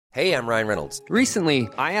Hey, I'm Ryan Reynolds. Recently,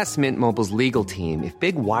 I asked Mint Mobile's legal team if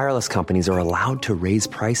big wireless companies are allowed to raise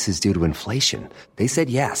prices due to inflation. They said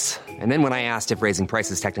yes. And then when I asked if raising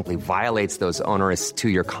prices technically violates those onerous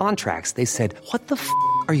two-year contracts, they said, "What the f***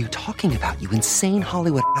 are you talking about, you insane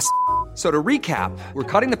Hollywood ass?" So to recap, we're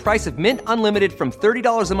cutting the price of Mint Unlimited from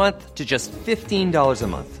 $30 a month to just $15 a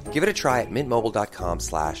month. Give it a try at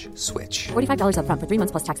mintmobile.com/switch. $45 up front for 3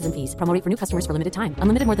 months plus taxes and fees. Promo rate for new customers for limited time.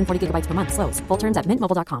 Unlimited more than 40 gigabytes per month. Slows full terms at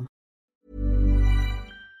mintmobile.com.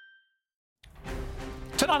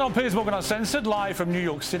 Tonight on Piers Morgan Uncensored, live from New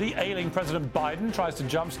York City, ailing President Biden tries to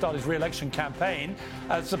jumpstart his re-election campaign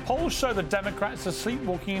as the polls show the Democrats are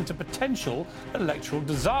sleepwalking into potential electoral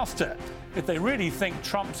disaster. If they really think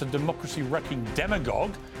Trump's a democracy-wrecking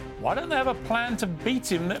demagogue, why don't they have a plan to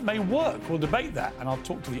beat him that may work? We'll debate that, and I'll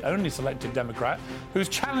talk to the only selected Democrat who's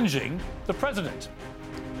challenging the president.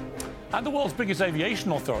 And the world's biggest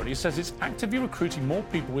aviation authority says it's actively recruiting more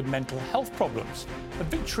people with mental health problems. A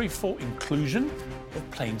victory for inclusion or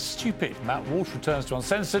plain stupid? Matt Walsh returns to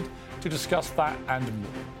Uncensored to discuss that and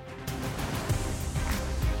more.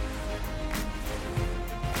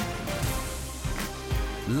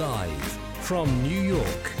 Live from New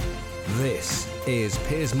York, this is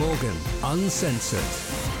Piers Morgan Uncensored.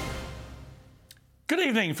 Good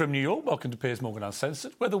evening from New York. Welcome to Piers Morgan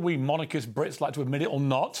Uncensored. Whether we monarchist Brits like to admit it or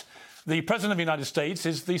not, the President of the United States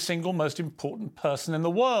is the single most important person in the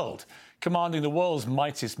world, commanding the world's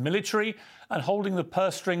mightiest military and holding the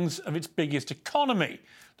purse strings of its biggest economy.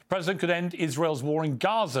 The President could end Israel's war in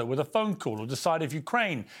Gaza with a phone call or decide if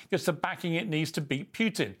Ukraine gets the backing it needs to beat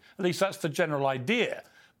Putin. At least that's the general idea.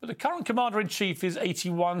 But the current Commander-in-Chief is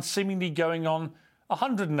 81, seemingly going on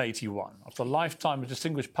 181 after a lifetime of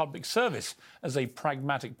distinguished public service as a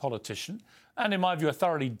pragmatic politician and, in my view, a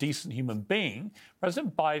thoroughly decent human being.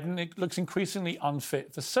 President Biden looks increasingly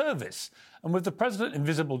unfit for service. And with the president in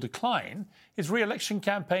visible decline, his re-election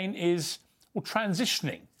campaign is, well,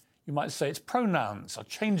 transitioning. You might say its pronouns are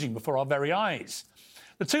changing before our very eyes.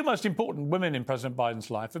 The two most important women in President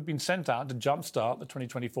Biden's life have been sent out to jumpstart the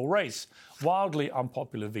 2024 race. Wildly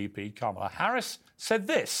unpopular VP Kamala Harris said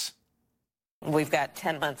this. We've got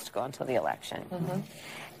 10 months to go until the election.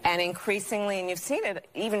 And increasingly, and you've seen it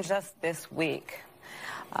even just this week,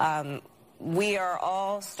 we are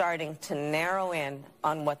all starting to narrow in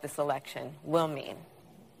on what this election will mean.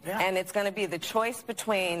 Yeah. And it's going to be the choice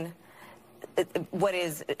between what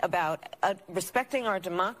is about respecting our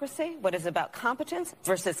democracy, what is about competence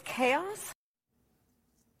versus chaos.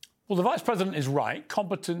 Well, the Vice President is right.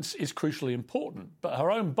 Competence is crucially important. But her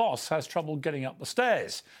own boss has trouble getting up the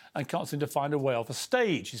stairs and can't seem to find a way off a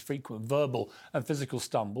stage. His frequent verbal and physical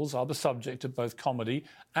stumbles are the subject of both comedy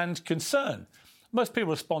and concern. Most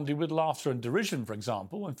people responded with laughter and derision, for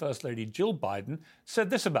example, when First Lady Jill Biden said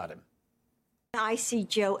this about him. I see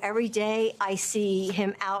Joe every day. I see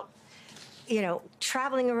him out,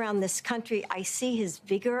 traveling around this country. I see his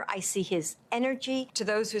vigor. I see his energy. To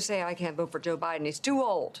those who say I can't vote for Joe Biden, he's too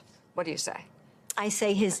old, what do you say? I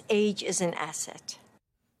say his age is an asset.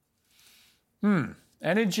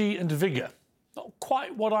 Energy and vigour. Not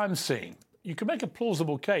quite what I'm seeing. You can make a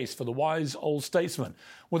plausible case for the wise old statesman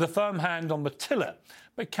with a firm hand on the tiller,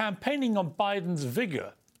 but campaigning on Biden's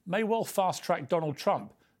vigour may well fast-track Donald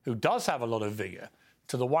Trump, who does have a lot of vigour,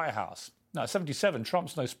 to the White House. Now, at 77,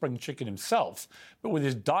 Trump's no spring chicken himself, but with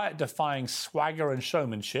his diet-defying swagger and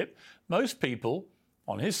showmanship, most people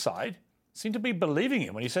on his side seem to be believing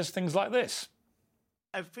him when he says things like this.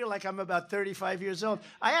 I feel like I'm about 35 years old.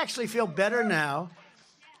 I actually feel better now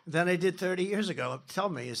than I did 30 years ago. Tell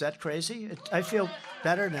me, is that crazy? I feel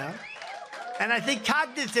better now. And I think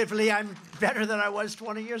cognitively I'm better than I was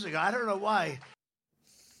 20 years ago. I don't know why.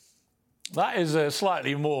 That is a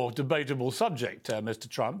slightly more debatable subject, Mr.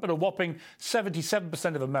 Trump, but a whopping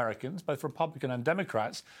 77% of Americans, both Republican and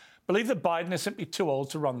Democrats, believe that Biden is simply too old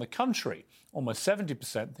to run the country. Almost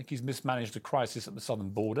 70% think he's mismanaged the crisis at the southern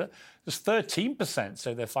border. Just 13%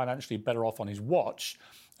 say they're financially better off on his watch.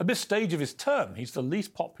 At this stage of his term, he's the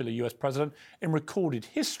least popular US president in recorded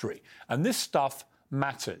history. And this stuff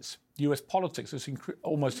matters. US politics is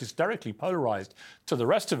almost hysterically polarised to the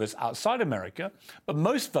rest of us outside America, but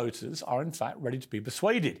most voters are in fact ready to be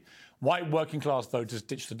persuaded. White working-class voters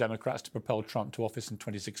ditched the Democrats to propel Trump to office in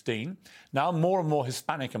 2016. Now more and more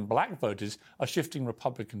Hispanic and black voters are shifting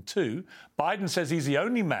Republican too. Biden says he's the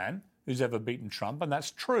only man who's ever beaten Trump, and that's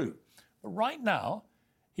true. But right now,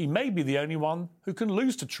 he may be the only one who can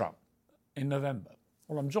lose to Trump in November.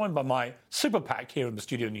 Well, I'm joined by my super PAC here in the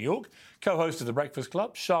studio in New York, co-host of The Breakfast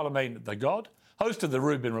Club, Charlemagne the God, host of The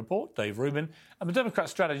Rubin Report, Dave Rubin, and the Democrat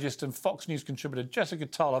strategist and Fox News contributor Jessica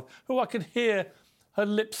Tarlov, who I could hear her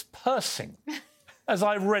lips pursing as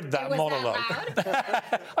I read that was monologue.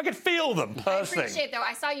 That loud? I could feel them pursing. I appreciate, though,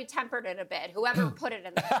 I saw you tempered it a bit. Whoever put it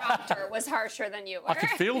in the prompter was harsher than you were. I could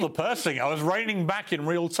feel the pursing. I was reining back in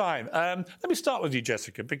real time. Let me start with you,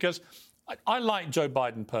 Jessica, because I like Joe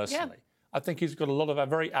Biden personally. Yeah. I think he's got a lot of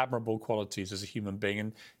very admirable qualities as a human being,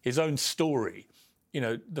 and his own story,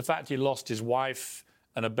 the fact he lost his wife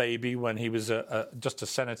and a baby when he was just a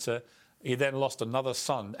senator. He then lost another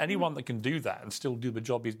son. Anyone that can do that and still do the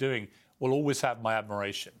job he's doing will always have my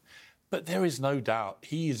admiration. But there is no doubt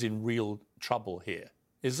he is in real trouble here.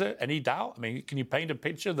 Is there any doubt? I mean, can you paint a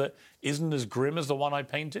picture that isn't as grim as the one I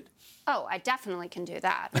painted? Oh, I definitely can do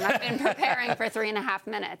that. And I've been preparing for 3.5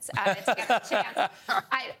 minutes to get the chance.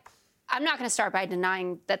 I'm not going to start by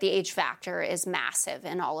denying that the age factor is massive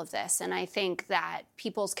in all of this. And I think that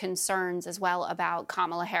people's concerns as well about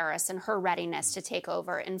Kamala Harris and her readiness to take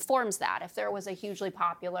over informs that. If there was a hugely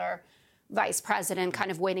popular vice president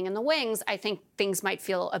kind of waiting in the wings, I think things might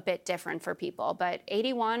feel a bit different for people. But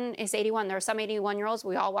 81 is 81. There are some 81-year-olds.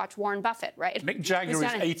 We all watch Warren Buffett, right? Mick Jagger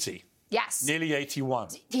is 80. Yes. Nearly 81.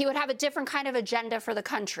 He would have a different kind of agenda for the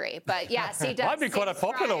country. But yes, he does. Might be quite a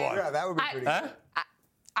popular one. Yeah, that would be pretty cool.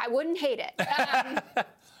 I wouldn't hate it.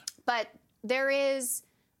 But there is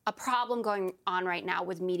a problem going on right now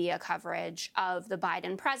with media coverage of the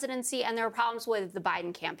Biden presidency, and there are problems with the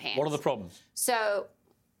Biden campaign. What are the problems? So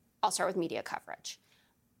I'll start with media coverage.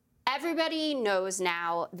 Everybody knows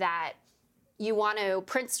now that you want to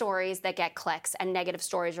print stories that get clicks, and negative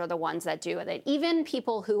stories are the ones that do it. Even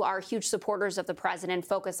people who are huge supporters of the president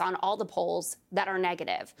focus on all the polls that are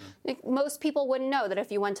negative. Most people wouldn't know that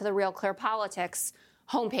if you went to the Real Clear Politics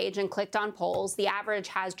homepage and clicked on polls, the average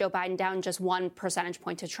has Joe Biden down just 1 percentage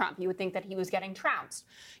point to Trump. You would think that he was getting trounced.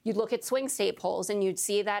 You'd look at swing state polls, and you'd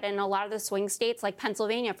see that in a lot of the swing states, like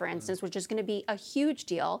Pennsylvania, for instance, which is going to be a huge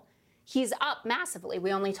deal, he's up massively.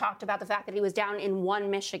 We only talked about the fact that he was down in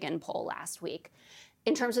one Michigan poll last week.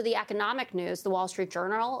 In terms of the economic news, the Wall Street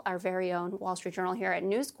Journal, our very own Wall Street Journal here at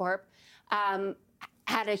News Corp,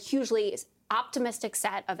 had a hugely optimistic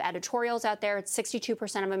set of editorials out there. It's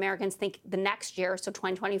 62% of Americans think the next year, so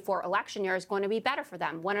 2024 election year, is going to be better for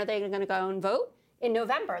them. When are they going to go and vote? In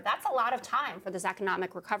November. That's a lot of time for this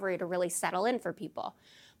economic recovery to really settle in for people.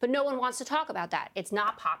 But no one wants to talk about that. It's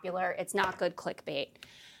not popular. It's not good clickbait.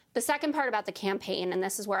 The second part about the campaign, and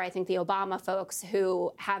this is where I think the Obama folks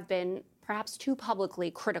who have been perhaps too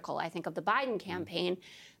publicly critical, I think, of the Biden campaign,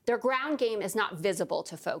 their ground game is not visible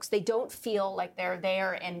to folks. They don't feel like they're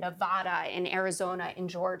there in Nevada, in Arizona, in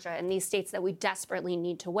Georgia, in these states that we desperately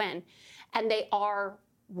need to win. And they are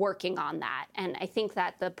working on that. And I think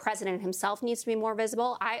that the president himself needs to be more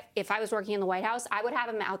visible. If I was working in the White House, I would have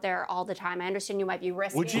him out there all the time. I understand you might be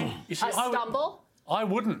risking a stumble. I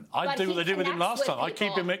wouldn't. I'd do what they did with him last time. I'd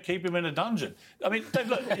keep him in a dungeon. I mean,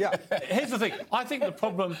 look, here's the thing. I think the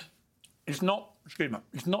problem is not,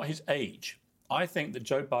 it's not his age. I think that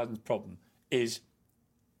Joe Biden's problem is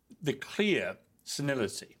the clear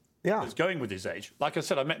senility that's going with his age. Like I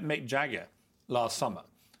said, I met Mick Jagger last summer,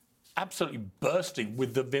 absolutely bursting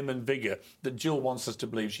with the vim and vigour that Jill wants us to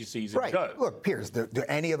believe she sees in Joe. Look, Piers, do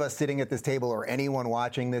any of us sitting at this table or anyone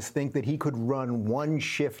watching this think that he could run one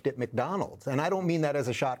shift at McDonald's? And I don't mean that as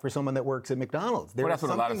a shot for someone that works at McDonald's. Well, that's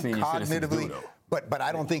what a lot of senior citizens do, though. But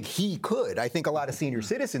I don't think he could. I think a lot of senior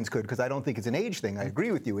citizens could, because I don't think it's an age thing. I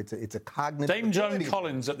agree with you. It's a cognitive Dame Joan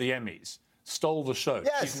Collins at the Emmys stole the show.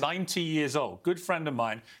 Yes. She's 90 years old. Good friend of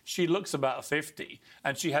mine. She looks about 50,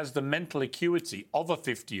 and she has the mental acuity of a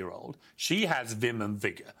 50-year-old. She has vim and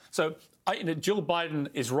vigour. So Jill Biden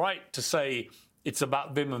is right to say it's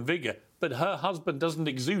about vim and vigour, but her husband doesn't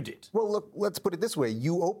exude it. Well, look, let's put it this way.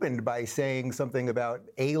 You opened by saying something about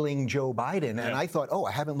ailing Joe Biden, and I thought,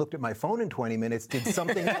 I haven't looked at my phone in 20 minutes. Did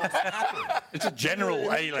something else happen? It's a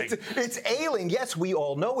general ailing. It's ailing. Yes, we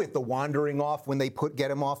all know it. The wandering off when they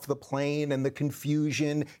get him off the plane and the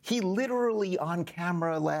confusion. He literally on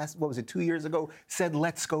camera 2 years ago, said,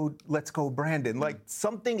 let's go, Brandon. Like,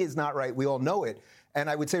 something is not right. We all know it. And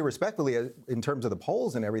I would say respectfully, in terms of the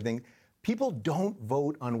polls and everything, people don't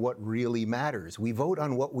vote on what really matters. We vote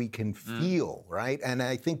on what we can feel, right? And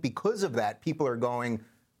I think because of that, people are going,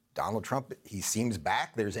 Donald Trump, he seems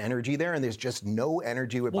back. There's energy there, and there's just no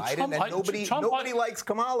energy with Biden. And nobody likes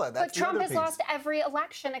Kamala. That's but Trump has lost every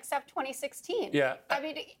election except 2016. Yeah. I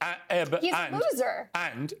mean, he's a loser.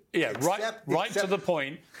 And, right to the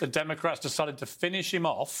point, the Democrats decided to finish him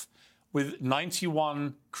off with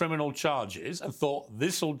 91 criminal charges and thought,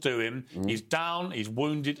 this'll do him. He's down, he's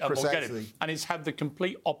wounded, and we'll get him. And it's had the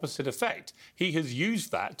complete opposite effect. He has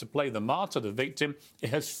used that to play the martyr, the victim. It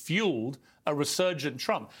has fueled a resurgent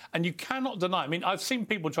Trump. And you cannot deny, I've seen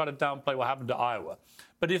people try to downplay what happened to Iowa.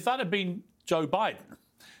 But if that had been Joe Biden,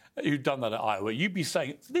 who'd done that at Iowa, you'd be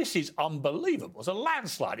saying, this is unbelievable. It's a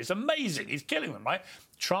landslide. It's amazing. He's killing them, right?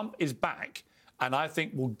 Trump is back, and I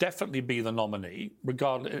think will definitely be the nominee,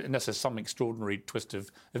 regardless, unless there's some extraordinary twist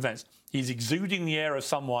of events. He's exuding the air of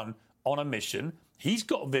someone on a mission. He's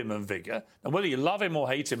got vim and vigour. And whether you love him or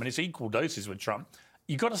hate him, and it's equal doses with Trump,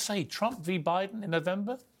 you've got to say, Trump v. Biden in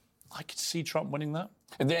November, I could see Trump winning that.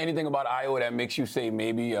 Is there anything about Iowa that makes you say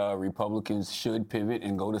maybe Republicans should pivot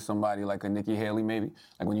and go to somebody like a Nikki Haley, maybe?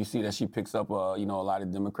 Like when you see that she picks up, a lot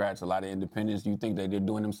of Democrats, a lot of independents, do you think that they're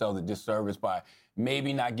doing themselves a disservice by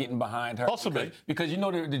maybe not getting behind her? Possibly. Because the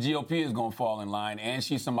GOP is going to fall in line, and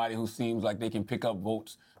she's somebody who seems like they can pick up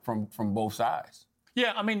votes from both sides.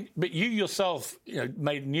 Yeah, I mean, but you yourself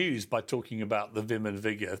made news by talking about the vim and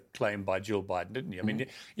vigour claim by Jill Biden, didn't you? I mean,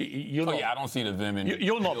 you're not... I don't see the vim and...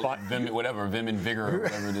 You're not... vim and vigour or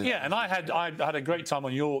whatever it is. Yeah, and I had a great time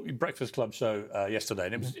on your Breakfast Club show yesterday,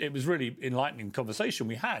 and it was really enlightening conversation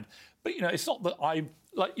we had. But, it's not that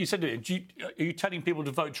like you said, are you telling people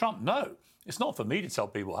to vote Trump? No. It's not for me to tell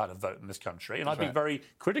people how to vote in this country. And I've been very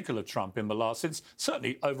critical of Trump in the since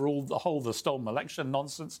certainly overall the stolen election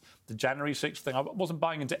nonsense, the January 6th thing. I wasn't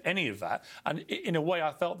buying into any of that. And in a way,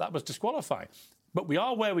 I felt that was disqualifying. But we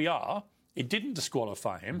are where we are. It didn't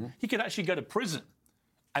disqualify him. Mm-hmm. He could actually go to prison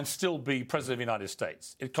and still be President of the United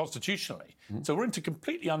States, constitutionally. Mm-hmm. So we're into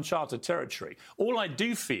completely uncharted territory. All I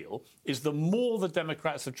do feel is the more the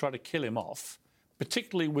Democrats have tried to kill him off,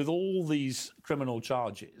 particularly with all these criminal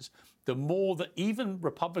charges, the more that even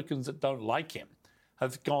Republicans that don't like him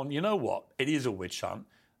have gone, you know what, it is a witch hunt.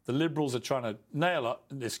 The Liberals are trying to nail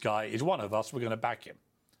this guy. He's one of us. We're going to back him.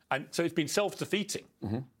 And so it's been self-defeating.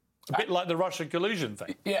 Mm-hmm. A bit like the Russia collusion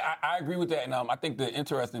thing. Yeah, I agree with that. And I think the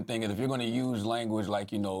interesting thing is if you're going to use language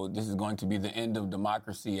like, this is going to be the end of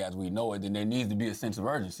democracy as we know it, then there needs to be a sense of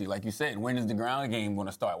urgency. Like you said, when is the ground game going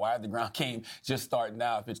to start? Why is the ground game just starting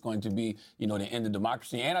now if it's going to be, the end of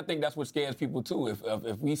democracy? And I think that's what scares people, too.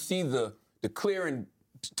 If we see the clear and,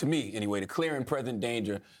 to me anyway, the clear and present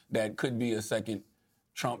danger that could be a second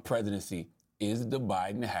Trump presidency, is the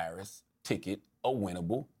Biden-Harris ticket a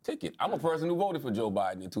winnable ticket? I'm a person who voted for Joe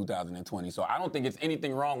Biden in 2020, so I don't think it's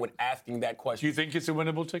anything wrong with asking that question. Do you think it's a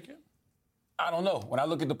winnable ticket? I don't know. When I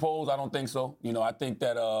look at the polls, I don't think so. I think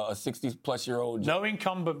that a 60-plus-year-old... No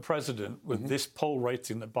incumbent president with this poll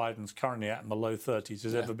rating that Biden's currently at in the low 30s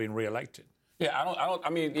has ever been re-elected. Yeah,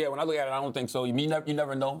 when I look at it, I don't think so. You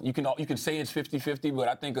never know. You can say it's 50-50, but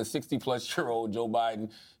I think a 60-plus-year-old Joe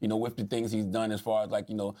Biden, with the things he's done as far as,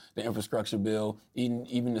 the infrastructure bill,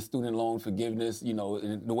 even the student loan forgiveness,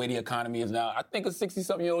 the way the economy is now, I think a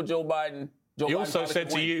 60-something-year-old Joe Biden... He also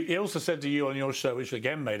said to you on your show, which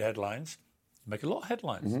again made headlines, make a lot of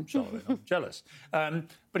headlines, Charlotte, I'm jealous.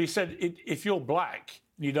 But he said, if you're black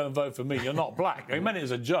and you don't vote for me, you're not black. He meant it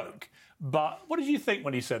as a joke. But what did you think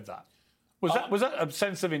when he said that? Was that a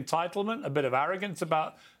sense of entitlement, a bit of arrogance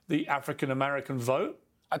about the African-American vote?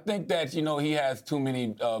 I think that, he has too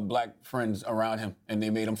many black friends around him, and they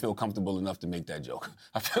made him feel comfortable enough to make that joke.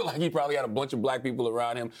 I feel like he probably had a bunch of black people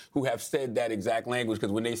around him who have said that exact language,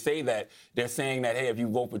 because when they say that, they're saying that, hey, if you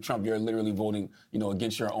vote for Trump, you're literally voting,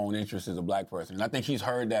 against your own interests as a black person. And I think he's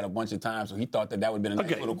heard that a bunch of times, so he thought that would have been a nice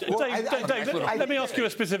little quote. Dave, let me ask you a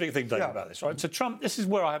specific thing, Dave, about this, right? So Trump, this is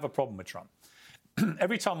where I have a problem with Trump.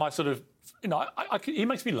 Every time I sort of, he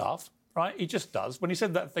makes me laugh, right? He just does. When he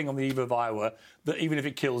said that thing on the eve of Iowa, that even if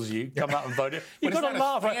it kills you, come out and vote it. You've got to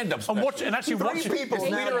laugh. Right? And actually watching people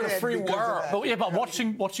leader of the free world. But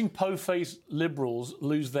watching po-faced liberals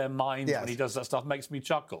lose their minds when he does that stuff makes me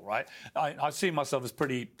chuckle, right? I see myself as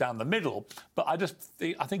pretty down the middle, but I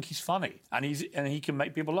think he's funny and he can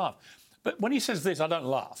make people laugh. But when he says this, I don't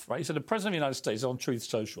laugh, right? He said the President of the United States on Truth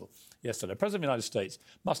Social yesterday, the President of the United States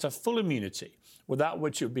must have full immunity, without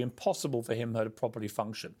which it would be impossible for him or her to properly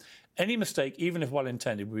function. Any mistake, even if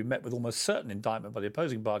well-intended, would be met with almost certain indictment by the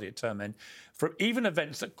opposing party at term end. For even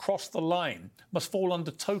events that cross the line must fall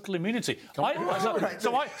under total immunity. So I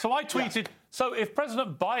tweeted, so if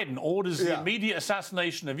President Biden orders the immediate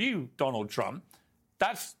assassination of you, Donald Trump,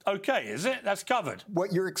 that's okay, is it? That's covered.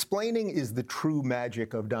 What you're explaining is the true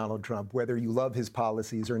magic of Donald Trump, whether you love his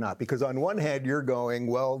policies or not. Because on one hand, you're going,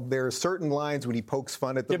 well, there are certain lines when he pokes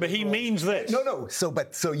fun at the but he means this. No.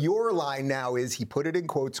 So your line now is he put it in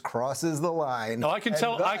quotes, crosses the line. No, I can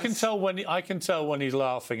tell when he's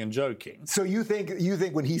laughing and joking. So you think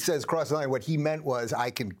when he says cross the line, what he meant was I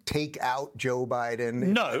can take out Joe Biden.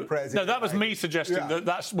 No, that was me suggesting that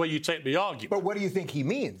that's where you take the argument. But what do you think he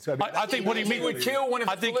means? I think what he means would kill one of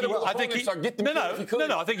his political opponents or get them killed if he could.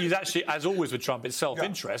 No, I think he's actually, as always with Trump, it's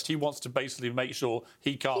self-interest. He wants to basically make sure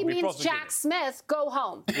he can't be prosecuted. He means Jack Smith, go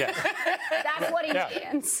home. Yeah. That's what he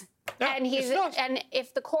means. Yeah, and and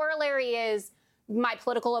if the corollary is my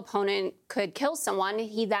political opponent could kill someone,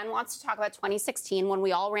 he then wants to talk about 2016 when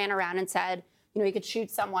we all ran around and said, he could shoot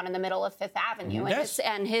someone in the middle of Fifth Avenue,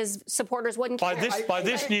 and his supporters wouldn't care. By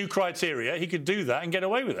this new criteria, he could do that and get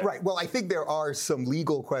away with it. Right. Well, I think there are some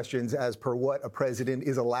legal questions as per what a president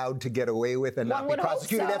is allowed to get away with and not be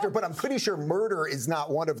prosecuted after. But I'm pretty sure murder is not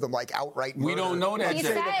one of them, like outright murder. We don't know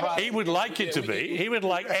that. He would like it to be. He would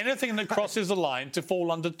like anything that crosses the line to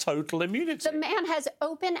fall under total immunity. The man has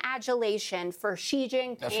open adulation for Xi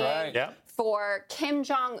Jinping, That's right. for Kim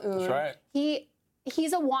Jong-un. That's right.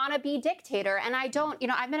 He's a wannabe dictator, and I don't,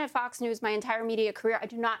 I've been at Fox News my entire media career. I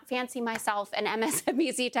do not fancy myself an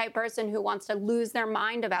MSNBC type person who wants to lose their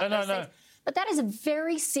mind about those things. But that is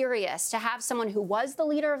very serious to have someone who was the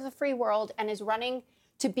leader of the free world and is running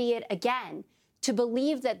to be it again, to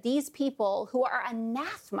believe that these people who are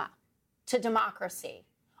anathema to democracy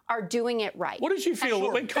are doing it right. What did you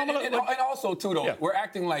feel when Kamala... And also, too, though, we're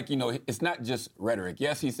acting like, it's not just rhetoric.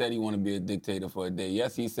 Yes, he said he wanted to be a dictator for a day.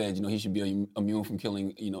 Yes, he said, he should be immune from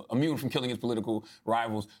killing his political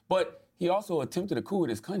rivals. But he also attempted a coup with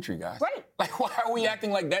his country, guys. Right. Like, why are we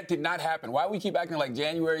acting like that did not happen? Why do we keep acting like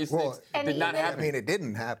January 6th did not happen? I mean, it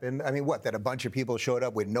didn't happen. I mean, that a bunch of people showed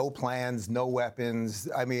up with no plans, no weapons.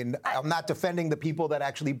 I mean, I'm not defending the people that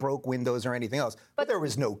actually broke windows or anything else. But there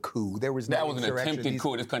was no coup. There was no That was an attempted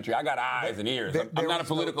coup in this country. I got eyes and ears. I'm not a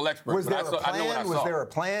political expert, was there but I know what I saw. Was there a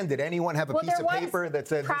plan? Did anyone have a piece of paper that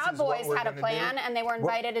said Proud this is what Boys we're had a gonna plan, do? and they were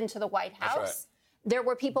invited into the White House. Right. There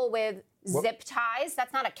were people with zip ties.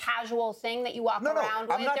 That's not a casual thing that you walk around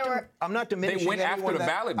with. I'm not diminishing. They went after the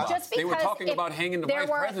ballot box. They were talking about hanging the vice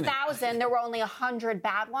president. There were 1,000. There were only 100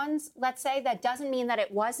 bad ones, let's say. That doesn't mean that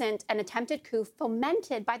it wasn't an attempted coup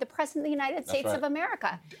fomented by the President of the United States of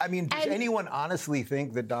America. I mean, does anyone honestly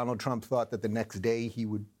think that Donald Trump thought that the next day he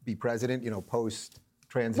would be president,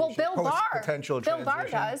 post-transition, post-potential transition? Bill Barr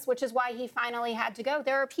does, which is why he finally had to go.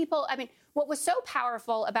 There are people, what was so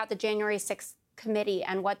powerful about the January 6th committee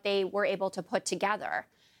and what they were able to put together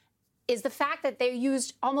is the fact that they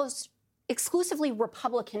used almost exclusively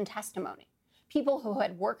Republican testimony. People who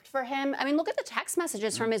had worked for him. I mean, look at the text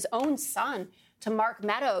messages from his own son to Mark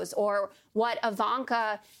Meadows, or what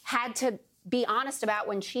Ivanka had to be honest about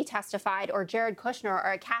when she testified, or Jared Kushner,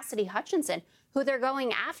 or Cassidy Hutchinson, who they're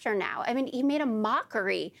going after now. I mean, he made a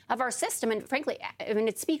mockery of our system. And frankly,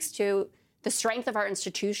 it speaks to the strength of our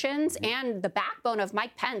institutions and the backbone of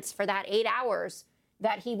Mike Pence for that 8 hours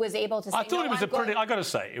that he was able to say, I thought I got to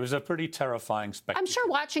say, it was a pretty terrifying spectacle. I'm sure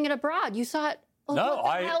watching it abroad, you thought, what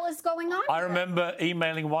the hell is going on I here? remember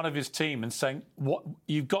emailing one of his team and saying,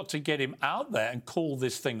 you've got to get him out there and call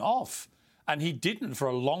this thing off. And he didn't for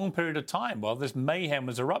a long period of time while this mayhem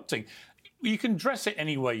was erupting. You can dress it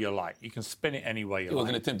any way you like. You can spin it any way you like. It was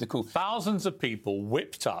an attempted coup. Thousands of people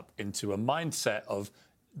whipped up into a mindset of,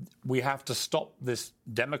 we have to stop this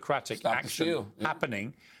democratic action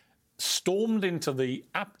happening, stormed into the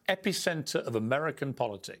epicenter of American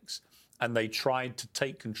politics, and they tried to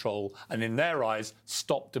take control and, in their eyes,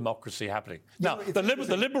 stop democracy happening. Now, the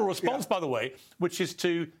liberal response, by the way, which is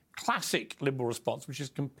to classic liberal response, which is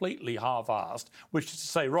completely half-assed, which is to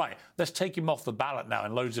say, right, let's take him off the ballot now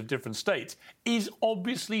in loads of different states, is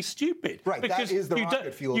obviously stupid. Right, because that is the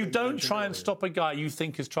rocket fuel. You don't try and stop a guy you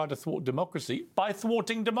think has tried to thwart democracy by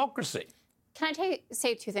thwarting democracy. Can I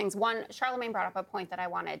say two things? One, Charlemagne brought up a point that I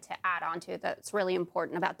wanted to add on to that's really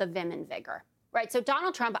important about the vim and vigor. Right, so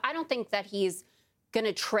Donald Trump, I don't think that he's going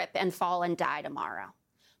to trip and fall and die tomorrow.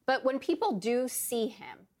 But when people do see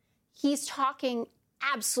him, he's talking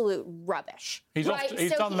absolute rubbish. He's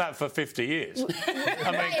done that for 50 years.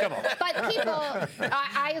 I mean, come on. But people,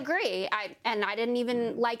 I agree. I didn't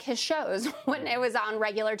even like his shows when it was on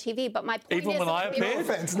regular TV. But my point even is, when I appeared,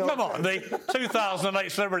 come on, the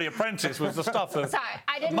 2008 Celebrity Apprentice was the stuff of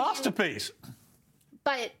masterpiece.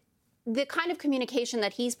 But the kind of communication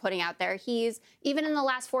that he's putting out there, even in the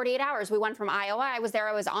last 48 hours, we went from Iowa, I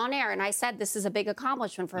was on air, and I said this is a big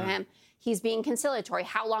accomplishment for him. He's being conciliatory.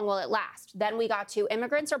 How long will it last? Then we got to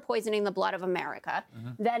immigrants are poisoning the blood of America.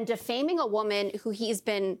 Then defaming a woman who he's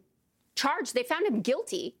been charged. They found him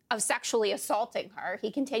guilty of sexually assaulting her.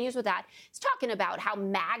 He continues with that. He's talking about how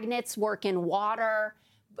magnets work in water,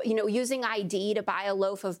 using ID to buy a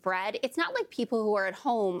loaf of bread. It's not like people who are at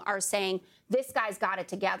home are saying, this guy's got it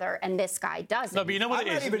together and this guy doesn't. No, but you know what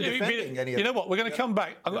I'm not even defending any of You know what? We're going to come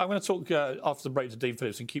back. I'm going to talk after the break to Dean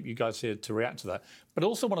Phillips and keep you guys here to react to that. But I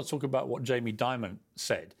also want to talk about what Jamie Dimon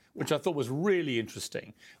said, which I thought was really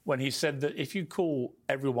interesting, when he said that if you call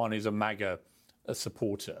everyone who's a MAGA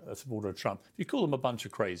supporter of Trump, if you call them a bunch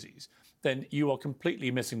of crazies, then you are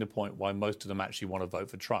completely missing the point why most of them actually want to vote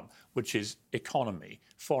for Trump, which is economy,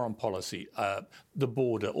 foreign policy, the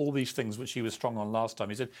border, all these things which he was strong on last time.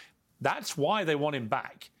 He said that's why they want him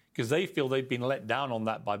back, because they feel they've been let down on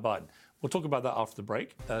that by Biden. We'll talk about that after the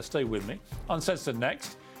break. Stay with me. Uncensored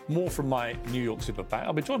next. More from my New York super PAC.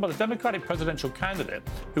 I'll be joined by the Democratic presidential candidate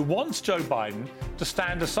who wants Joe Biden to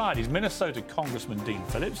stand aside. He's Minnesota Congressman Dean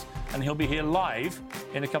Phillips, and he'll be here live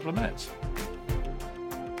in a couple of minutes.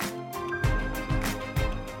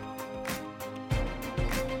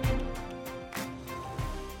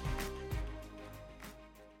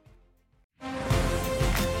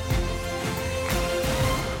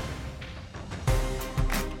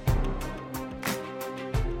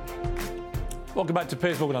 Welcome back to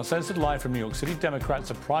Piers Morgan Uncensored, live from New York City. Democrats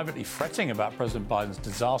are privately fretting about President Biden's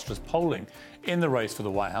disastrous polling in the race for the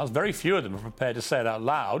White House. Very few of them are prepared to say it out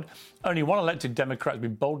loud. Only one elected Democrat has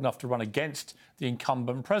been bold enough to run against the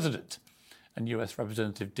incumbent president. And US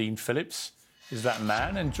Representative Dean Phillips is that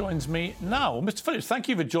man and joins me now. Well, Mr. Phillips, thank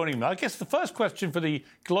you for joining me. I guess the first question for the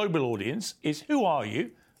global audience is, who are you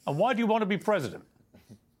and why do you want to be president?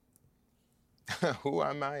 Who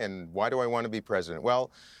am I and why do I want to be president?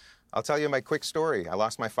 Well, I'll tell you my quick story. I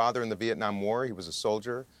lost my father in the Vietnam War. He was a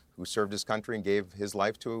soldier who served his country and gave his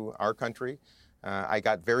life to our country. I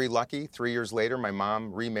got very lucky. 3 years later, my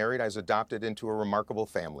mom remarried. I was adopted into a remarkable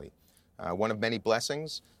family. One of many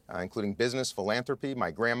blessings, including business, philanthropy. My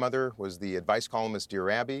grandmother was the advice columnist Dear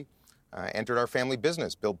Abby. Entered our family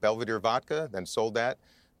business, built Belvedere Vodka, then sold that.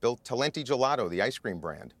 Built Talenti Gelato, the ice cream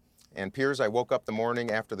brand. And Piers, I woke up the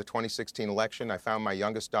morning after the 2016 election. I found my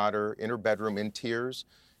youngest daughter in her bedroom in tears.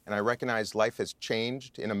 And I recognized life has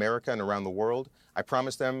changed in America and around the world. I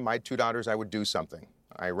promised them, my two daughters, I would do something.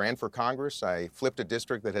 I ran for Congress. I flipped a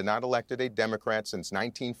district that had not elected a Democrat since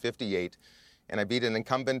 1958. And I beat an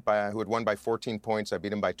incumbent who had won by 14 points. I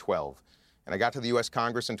beat him by 12. And I got to the U.S.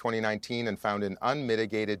 Congress in 2019 and found an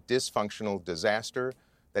unmitigated, dysfunctional disaster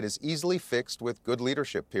that is easily fixed with good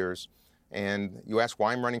leadership, Piers. And you ask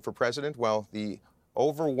why I'm running for president? Well, the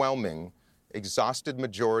overwhelming exhausted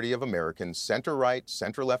majority of Americans, center-right,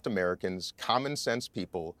 center-left Americans, common sense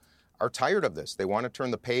people, are tired of this. They want to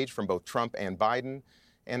turn the page from both Trump and Biden.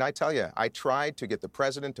 And I tell you, I tried to get the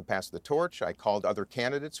president to pass the torch. I called other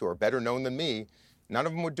candidates who are better known than me. None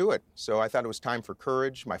of them would do it. So I thought it was time for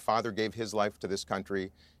courage. My father gave his life to this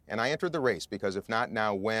country. And I entered the race because if not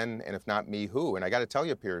now, when? And if not me, who? And I got to tell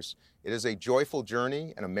you, Piers, it is a joyful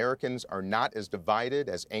journey. And Americans are not as divided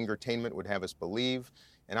as Angertainment would have us believe.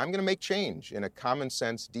 And I'm going to make change in a common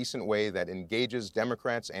sense, decent way that engages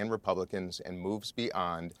Democrats and Republicans and moves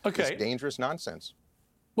beyond this dangerous nonsense.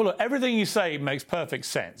 Well, look, everything you say makes perfect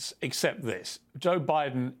sense, except this. Joe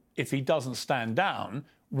Biden, if he doesn't stand down,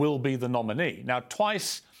 will be the nominee. Now,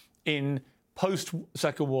 twice in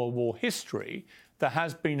post-Second World War history, there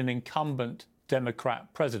has been an incumbent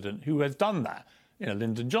Democrat president who has done that. You know,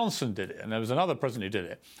 Lyndon Johnson did it, and there was another president who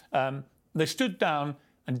did it. They stood down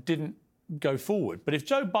and didn't go forward. But if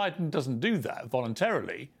Joe Biden doesn't do that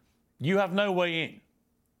voluntarily, you have no way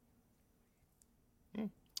in.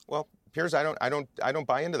 Well, Piers, I don't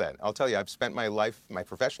buy into that. I'll tell you, I've spent my life, my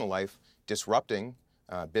professional life, disrupting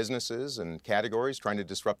businesses and categories, trying to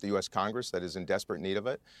disrupt the U.S. Congress that is in desperate need of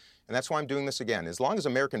it. And that's why I'm doing this again. As long as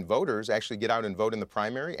American voters actually get out and vote in the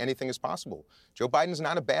primary, anything is possible. Joe Biden's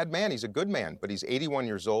not a bad man. He's a good man, but he's 81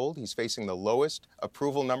 years old. He's facing the lowest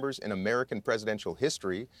approval numbers in American presidential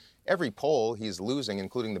history. Every poll he's losing,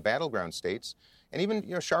 including the battleground states. And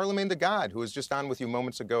even, Charlemagne the God, who was just on with you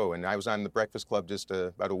moments ago, and I was on the Breakfast Club just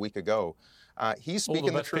about a week ago. He's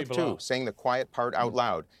speaking the truth, too, saying the quiet part out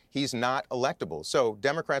loud. He's not electable. So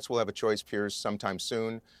Democrats will have a choice, Piers, sometime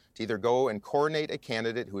soon, to either go and coordinate a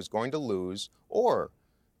candidate who is going to lose or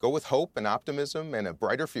go with hope and optimism and a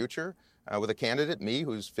brighter future with a candidate, me,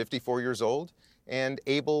 who's 54 years old, and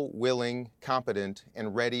able, willing, competent,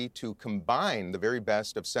 and ready to combine the very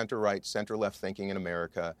best of center-right, center-left thinking in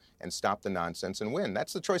America and stop the nonsense and win.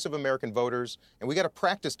 That's the choice of American voters, and we got to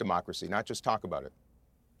practice democracy, not just talk about it.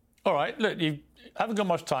 All right, look, you haven't got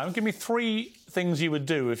much time. Give me 3 things you would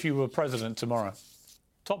do if you were president tomorrow.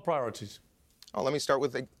 Top priorities. Oh, let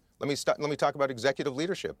me talk about executive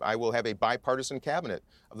leadership. I will have a bipartisan cabinet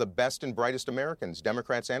of the best and brightest Americans,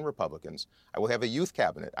 Democrats and Republicans. I will have a youth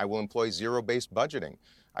cabinet. I will employ zero-based budgeting.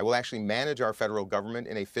 I will actually manage our federal government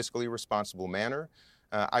in a fiscally responsible manner.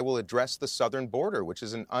 I will address the southern border, which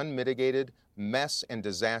is an unmitigated mess and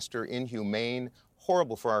disaster, inhumane,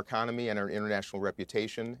 horrible for our economy and our international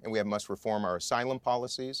reputation, and we must reform our asylum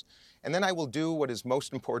policies. And then I will do what is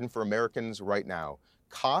most important for Americans right now,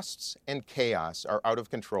 Costs and chaos are out of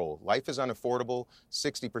control. Life is unaffordable.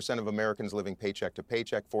 60% of Americans living paycheck to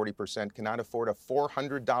paycheck, 40% cannot afford a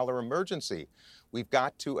 $400 emergency. We've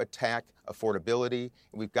got to attack affordability,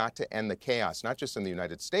 and we've got to end the chaos, not just in the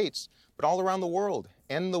United States, but all around the world.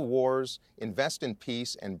 End the wars, invest in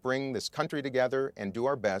peace, and bring this country together and do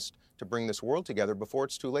our best to bring this world together before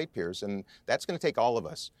it's too late, Piers. And that's going to take all of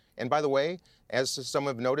us. And by the way, as some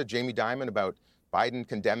have noted, Jamie Dimon about Biden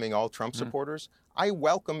condemning all Trump supporters, I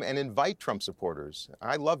welcome and invite Trump supporters.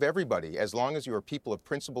 I love everybody. As long as you are people of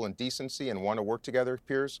principle and decency and want to work together,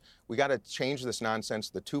 Piers, we got to change this nonsense.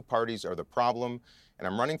 The two parties are the problem. And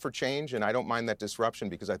I'm running for change, and I don't mind that disruption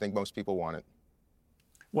because I think most people want it.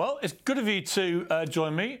 Well, it's good of you to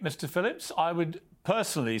join me, Mr. Phillips. I would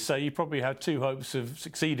personally say you probably have two hopes of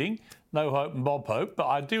succeeding, no hope and Bob Hope, but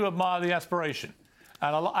I do admire the aspiration.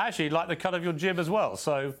 And I actually like the cut of your jib as well.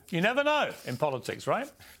 So you never know in politics,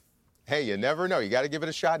 right? Hey, you never know. You got to give it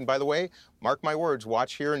a shot. And by the way, mark my words,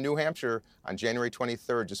 watch here in New Hampshire on January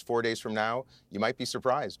 23rd, just 4 days from now. You might be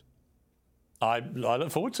surprised. I look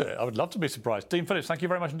forward to it. I would love to be surprised. Dean Phillips, thank you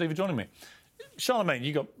very much indeed for joining me. Charlemagne,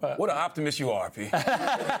 you got... What an optimist you are, P. You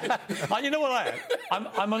know what I am?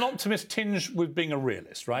 I'm an optimist tinged with being a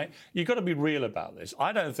realist, right? You've got to be real about this.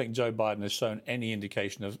 I don't think Joe Biden has shown any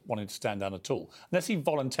indication of wanting to stand down at all. Unless he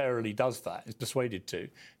voluntarily does that, is persuaded to,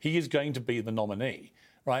 he is going to be the nominee,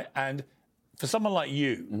 right? And for someone like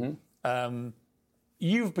you,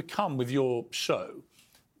 you've become, with your show,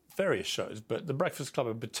 various shows, but The Breakfast Club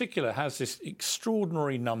in particular has this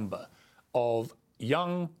extraordinary number of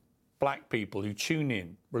young black people who tune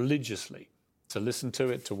in religiously to listen to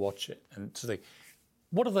it, to watch it, and to think,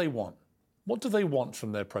 what do they want? What do they want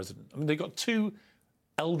from their president? I mean, they've got two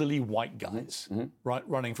elderly white guys right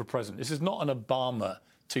running for president. This is not an Obama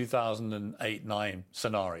 2008-9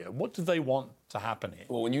 scenario. What do they want to happen here?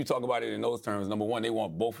 Well, when you talk about it in those terms, number one, they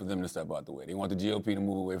want both of them to step out the way. They want the GOP to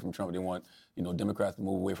move away from Trump. They want, Democrats to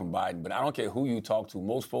move away from Biden. But I don't care who you talk to.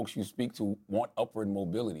 Most folks you speak to want upward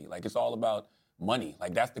mobility. Like, it's all about money.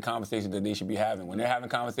 Like, that's the conversation that they should be having. When they're having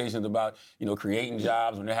conversations about, creating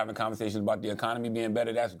jobs, when they're having conversations about the economy being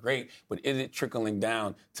better, that's great. But is it trickling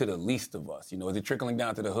down to the least of us? Is it trickling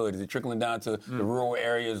down to the hood? Is it trickling down to the rural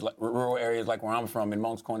areas like where I'm from in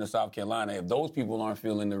Moncks Corner, South Carolina? If those people aren't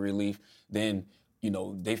feeling the relief, then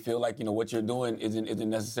they feel like, what you're doing isn't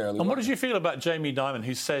necessarily. And what did you feel about Jamie Dimon,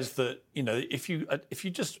 who says that, if you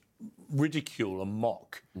just ridicule and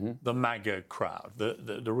mock the MAGA crowd,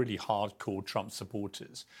 the really hardcore Trump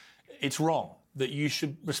supporters, it's wrong, that you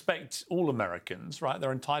should respect all Americans, right?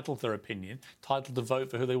 They're entitled to their opinion, entitled to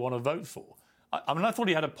vote for who they want to vote for. I thought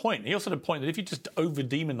he had a point. He also had a point that if you just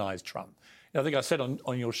over-demonize Trump, I think I said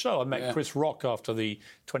on your show, I met Chris Rock after the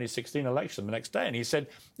 2016 election the next day, and he said,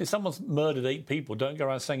 if someone's murdered 8 people, don't go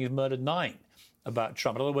around saying he's murdered 9 about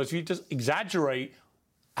Trump. In other words, if you just exaggerate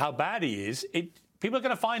how bad he is, people are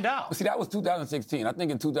going to find out. See, that was 2016. I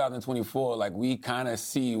think in 2024, we kind of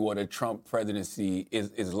see what a Trump presidency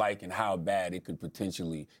is like and how bad it could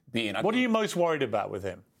potentially be. And what are you most worried about with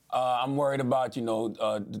him? I'm worried about,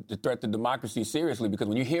 the threat to democracy seriously, because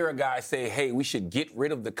when you hear a guy say, hey, we should get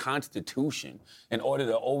rid of the Constitution in order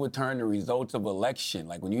to overturn the results of election,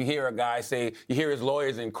 like when you hear a guy say, you hear his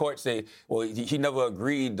lawyers in court say, well, he never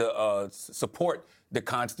agreed to support the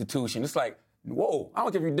Constitution. It's like, whoa, I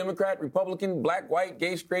don't care if you're Democrat, Republican, black, white,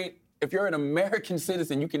 gay, straight. If you're an American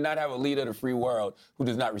citizen, you cannot have a leader of the free world who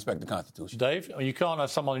does not respect the Constitution. Dave, you can't have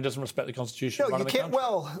someone who doesn't respect the Constitution. No, you can't.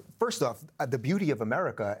 Well, first off, the beauty of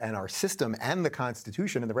America and our system and the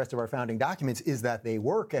Constitution and the rest of our founding documents is that they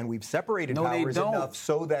work, and we've separated powers enough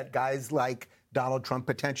so that guys like Donald Trump,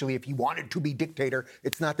 potentially, if he wanted to be dictator,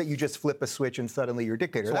 it's not that you just flip a switch and suddenly you're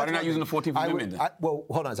dictator. So why are they not using the 14th Amendment then? Well,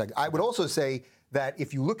 hold on a second. I would also say that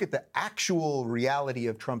if you look at the actual reality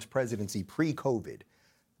of Trump's presidency pre-COVID,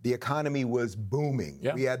 the economy was booming.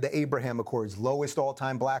 Yeah. We had the Abraham Accords, lowest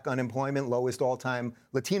all-time black unemployment, lowest all-time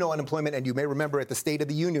Latino unemployment. And you may remember at the State of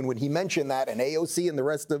the Union when he mentioned that, and AOC and the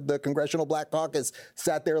rest of the Congressional Black Caucus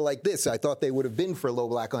sat there like this. I thought they would have been for low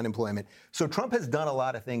black unemployment. So Trump has done a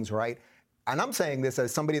lot of things right. And I'm saying this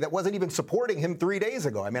as somebody that wasn't even supporting him 3 days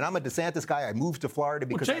ago. I mean, I'm a DeSantis guy. I moved to Florida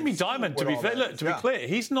because Jamie Dimon, to be fair, to be clear,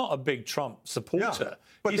 he's not a big Trump supporter. Yeah,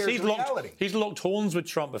 but there's reality. He's locked horns with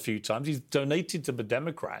Trump a few times. He's donated to the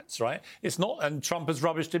Democrats, right? It's not, and Trump has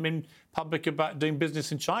rubbished him in public about doing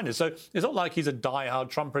business in China. So it's not like he's a diehard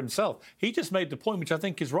Trumper himself. He just made the point, which I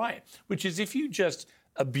think is right, which is if you just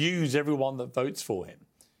abuse everyone that votes for him,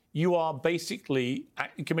 you are basically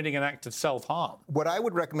committing an act of self-harm. What I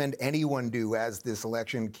would recommend anyone do as this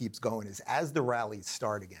election keeps going is as the rallies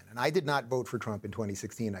start again, and I did not vote for Trump in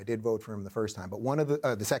 2016. I did vote for him the first time, but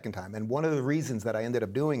the second time. And one of the reasons that I ended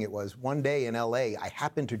up doing it was one day in LA, I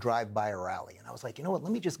happened to drive by a rally, and I was like, you know what,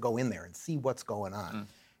 let me just go in there and see what's going on.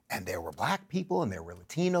 And there were black people, and there were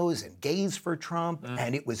Latinos and gays for Trump,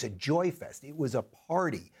 and it was a joy fest. It was a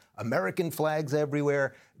party. American flags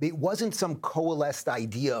everywhere. It wasn't some coalesced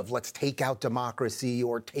idea of let's take out democracy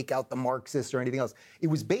or take out the Marxists or anything else. It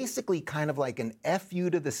was basically kind of like an FU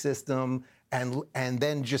to the system and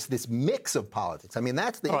then just this mix of politics. I mean,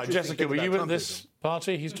 that's the interesting Jessica, thing were you at this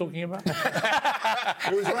party he's talking about?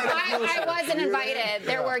 I wasn't invited.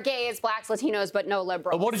 There were gays, blacks, Latinos, but no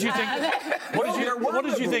liberals. What did you think? What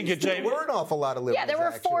did you think of Jamie? There were an awful lot of liberals. Yeah, there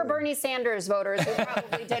were 4 Bernie Sanders voters who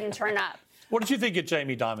probably didn't turn up. What did you think of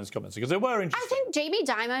Jamie Dimon's comments? Because they were interesting. I think Jamie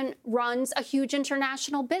Dimon runs a huge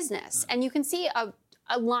international business, and you can see a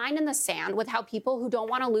line in the sand with how people who don't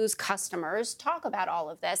want to lose customers talk about all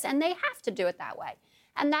of this, and they have to do it that way.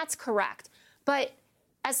 And that's correct. But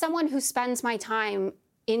as someone who spends my time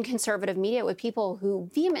in conservative media with people who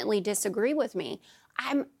vehemently disagree with me,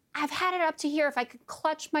 I've had it up to here. If I could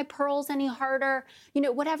clutch my pearls any harder,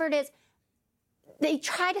 whatever it is. They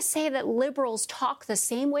try to say that liberals talk the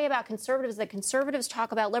same way about conservatives that conservatives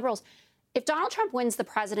talk about liberals. If Donald Trump wins the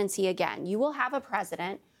presidency again, you will have a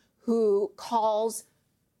president who calls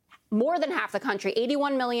more than half the country,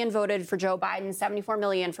 81 million voted for Joe Biden, 74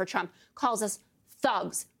 million for Trump, calls us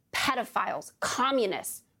thugs, pedophiles,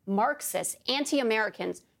 communists, Marxists,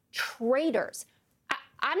 anti-Americans, traitors.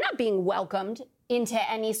 I'm not being welcomed into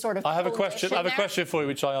any sort of I have a question there. For you,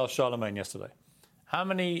 which I asked Charlemagne yesterday. How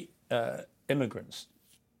many immigrants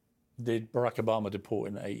did Barack Obama deport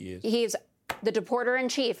in 8 years? He's the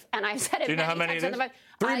deporter-in-chief, and I've said it Do you know how many it is?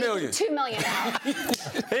 3 million. 2 million.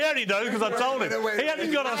 He only knows because I told him. He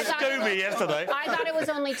hadn't got on Scooby yesterday. I thought it was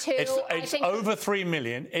only 2. It's over 3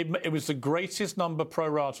 million. It was the greatest number pro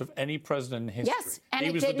rata of any president in history. Yes, and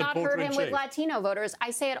it did not hurt him with Latino voters.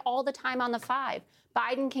 I say it all the time on the 5.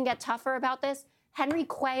 Biden can get tougher about this. Henry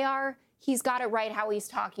Cuellar, he's got it right how he's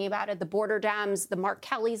talking about it. The border Dems, the Mark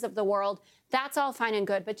Kellys of the world. That's all fine and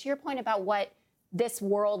good. But to your point about what this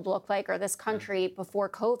world looked like or this country before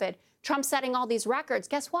COVID, Trump's setting all these records.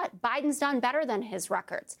 Guess what? Biden's done better than his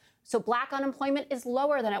records. So black unemployment is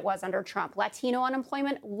lower than it was under Trump. Latino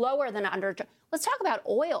unemployment lower than under Trump. Let's talk about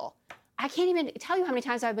oil. I can't even tell you how many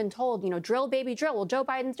times I've been told, drill, baby, drill. Well, Joe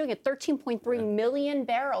Biden's doing it. 13.3 million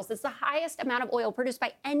barrels. It's the highest amount of oil produced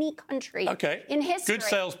by any country in history. Good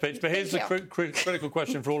sales pitch. But here's the critical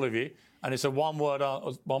question for all of you, and it's a one-word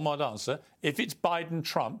answer. If it's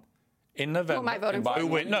Biden-Trump in November, who am I voting for?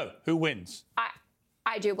 Who wins?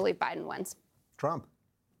 I do believe Biden wins. Trump.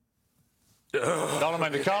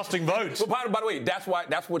 Charlemagne, the casting votes. But by the way, that's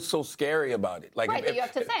what's so scary about it. Like, you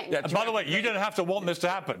have to think. And by the way, you don't have to want this to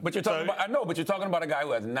happen. But you're talking but you're talking about a guy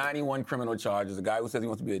who has 91 criminal charges, a guy who says he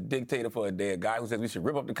wants to be a dictator for a day, a guy who says we should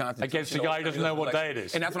rip up the Constitution. Against a guy who doesn't know what day it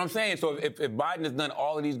is. And that's what I'm saying. So if Biden has done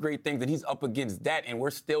all of these great things and he's up against that and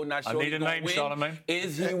we're still not sure I need a name, Charlemagne.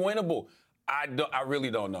 Is he winnable? I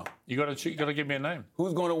really don't know. You got to give me a name.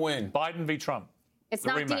 Who's going to win? Biden v. Trump. It's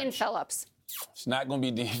not Dean Phillips. It's not going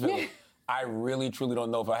to be Dean Phillips. I really, truly don't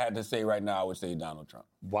know. If I had to say right now, I would say Donald Trump.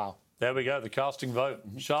 Wow. There we go, the casting vote.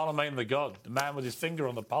 Charlemagne the God, the man with his finger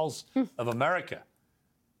on the pulse of America.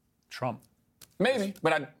 Trump. Maybe,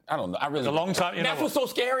 but I don't know. I really. There's a long time. That's what's so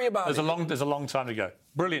scary about it. There's a long time to go.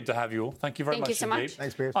 Brilliant to have you all. Thank you very much. Thank you so much.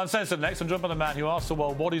 Thanks, Piers. Uncensored next. I'm joined by the man who asked the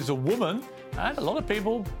world, what is a woman? And a lot of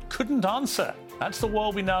people couldn't answer. That's the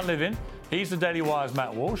world we now live in. He's the Daily Wire's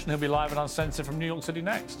Matt Walsh, and he'll be live and Uncensored from New York City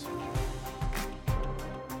next.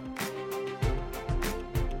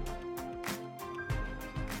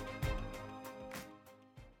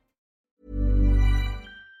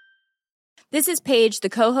 This is Paige, the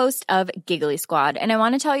co-host of Giggly Squad, and I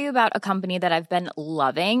want to tell you about a company that I've been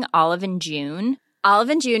loving, Olive & June.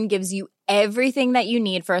 Olive & June gives you everything that you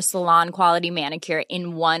need for a salon-quality manicure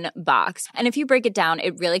in one box. And if you break it down,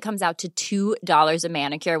 it really comes out to $2 a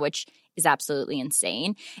manicure, which is absolutely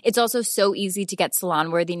insane. It's also so easy to get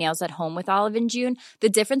salon-worthy nails at home with Olive & June. The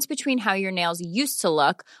difference between how your nails used to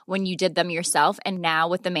look when you did them yourself and now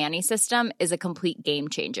with the Mani system is a complete game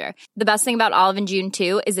changer. The best thing about Olive & June,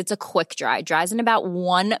 too, is it's a quick dry. Dries in about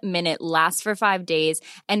 1 minute, lasts for 5 days,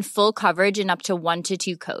 and full coverage in up to 1 to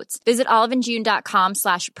 2 coats. Visit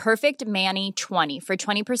oliveandjune.com/perfectmani20 for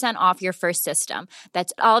 20% off your first system.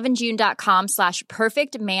 That's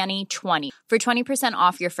oliveandjune.com/perfectmani20 for 20%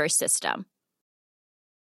 off your first system.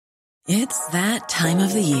 It's that time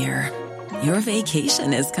of the year. Your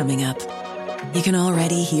vacation is coming up. You can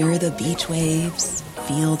already hear the beach waves,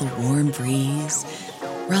 feel the warm breeze,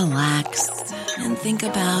 relax, and think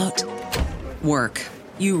about work.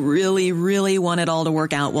 You really, really want it all to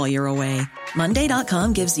work out while you're away.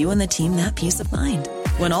 Monday.com gives you and the team that peace of mind.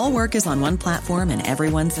 When all work is on one platform and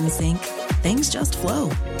everyone's in sync, things just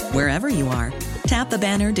flow. Wherever you are, tap the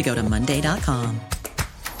banner to go to Monday.com.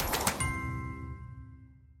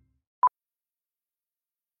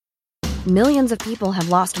 Millions of people have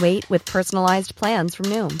lost weight with personalized plans from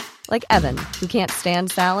Noom. Like Evan, who can't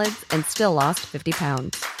stand salads and still lost 50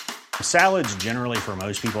 pounds. Salads generally for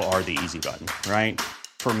most people are the easy button, right?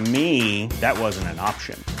 For me, that wasn't an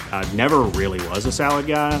option. I never really was a salad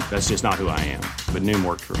guy. That's just not who I am. But Noom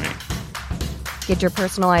worked for me. Get your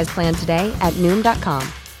personalized plan today at Noom.com.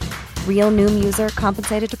 Real Noom user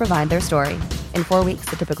compensated to provide their story. In 4 weeks,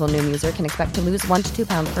 the typical Noom user can expect to lose 1 to 2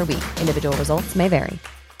 pounds per week. Individual results may vary.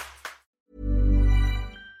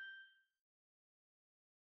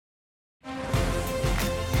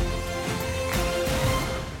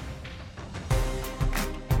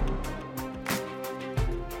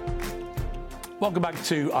 Welcome back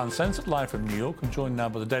to Uncensored, live from New York. I'm joined now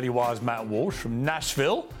by the Daily Wire's Matt Walsh from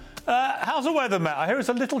Nashville. How's the weather, Matt? I hear it's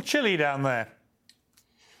a little chilly down there.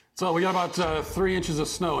 So we got about 3 inches of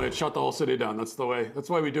snow, and it shut the whole city down. That's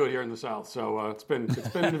why we do it here in the South. So it's been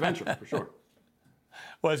an adventure for sure.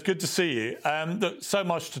 Well, it's good to see you. Look, so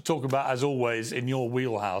much to talk about, as always, in your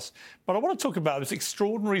wheelhouse. But I want to talk about this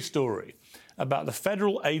extraordinary story about the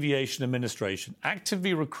Federal Aviation Administration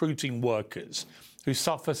actively recruiting workers who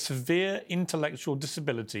suffer severe intellectual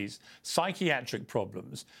disabilities, psychiatric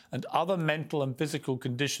problems, and other mental and physical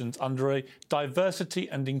conditions under a diversity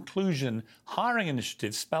and inclusion hiring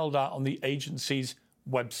initiative spelled out on the agency's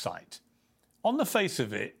website. On the face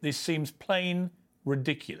of it, this seems plain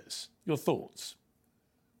ridiculous. Your thoughts?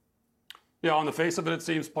 Yeah, on the face of it, it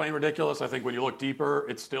seems plain ridiculous. I think when you look deeper,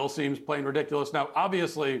 it still seems plain ridiculous. Now,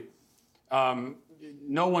 obviously,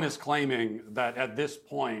 no one is claiming that at this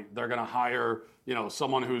point they're going to hire,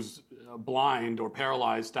 someone who's blind or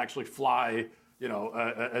paralyzed to actually fly,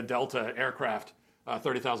 a Delta aircraft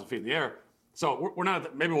 30,000 feet in the air. So we're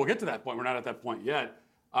not. Maybe we'll get to that point. We're not at that point yet.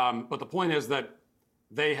 But the point is that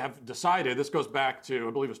they have decided. This goes back to,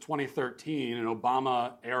 I believe it was 2013, an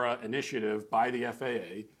Obama-era initiative by the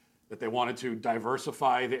FAA that they wanted to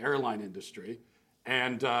diversify the airline industry,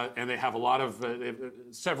 and they have a lot of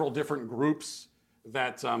several different groups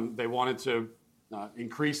that they wanted to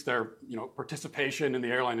increase their participation in the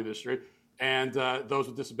airline industry, and those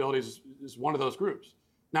with disabilities is one of those groups.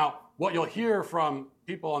 Now, what you'll hear from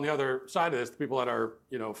people on the other side of this, the people that are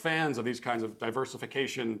fans of these kinds of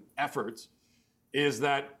diversification efforts, is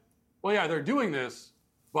that, well, yeah, they're doing this,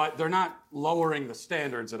 but they're not lowering the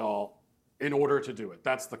standards at all in order to do it.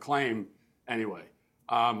 That's the claim anyway.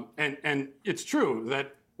 And it's true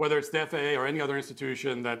that whether it's the FAA or any other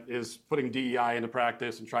institution that is putting DEI into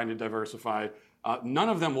practice and trying to diversify, none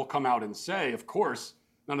of them will come out and say, of course,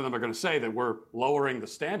 none of them are going to say that we're lowering the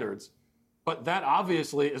standards, but that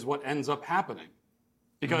obviously is what ends up happening.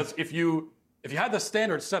 Because if you had the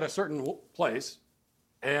standards set a certain place,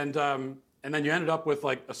 and then you ended up with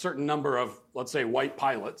like a certain number of, let's say, white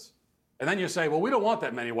pilots, and then you say, well, we don't want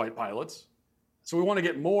that many white pilots, so we want to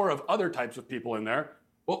get more of other types of people in there.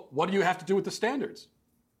 Well, what do you have to do with the standards?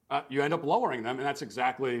 You end up lowering them, and that's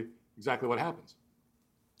exactly what happens.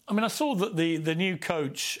 I mean, I saw that the new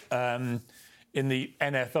coach in the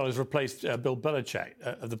NFL has replaced Bill Belichick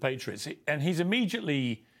of the Patriots, and he's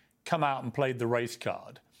immediately come out and played the race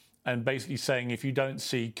card, and basically saying if you don't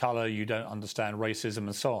see colour, you don't understand racism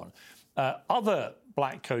and so on. Other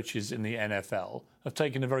black coaches in the NFL have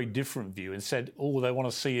taken a very different view and said all they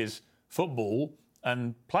want to see is football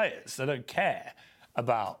and players. They don't care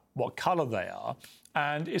about what colour they are.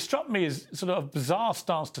 And it struck me as sort of a bizarre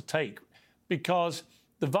stance to take, because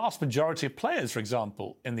the vast majority of players, for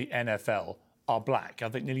example, in the NFL are black. I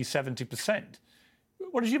think nearly 70%.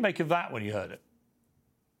 What did you make of that when you heard it?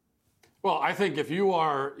 Well, I think if you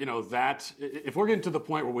are, if we're getting to the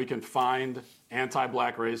point where we can find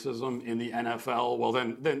anti-black racism in the NFL, well,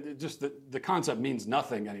 then just the concept means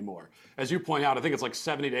nothing anymore. As you point out, I think it's like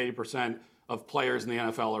 70 to 80% of players in the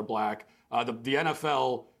NFL are black. The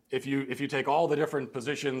NFL, if you take all the different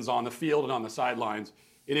positions on the field and on the sidelines,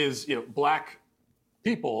 it is, black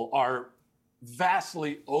people are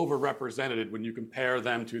vastly overrepresented when you compare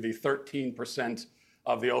them to the 13%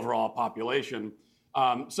 of the overall population.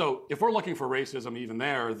 So if we're looking for racism even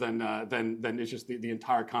there, then it's just the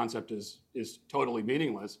entire concept is totally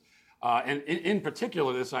meaningless. And in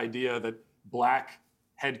particular, this idea that black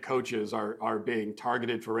head coaches are being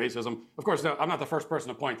targeted for racism. Of course, I'm not the first person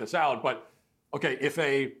to point this out, but okay, if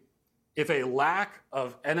if a lack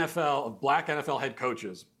of black NFL head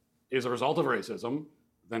coaches is a result of racism,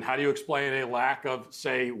 then how do you explain a lack of,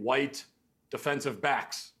 say, white defensive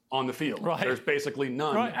backs on the field? Right. There's basically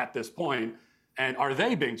none Right. at this point. And are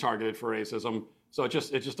they being targeted for racism? So it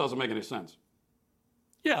just doesn't make any sense.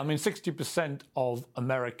 Yeah, I mean, 60% of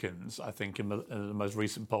Americans, I think, in the most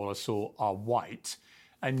recent poll I saw, are white,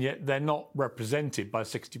 and yet they're not represented by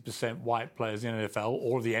 60% white players in the NFL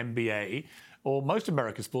or the NBA or most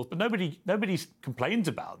American sports. But nobody complains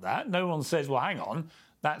about that. No one says, well, hang on,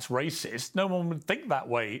 that's racist. No one would think that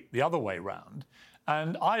way, the other way round.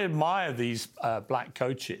 And I admire these black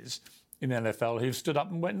coaches in the NFL who've stood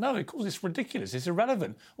up and went, no, of course, it's ridiculous. It's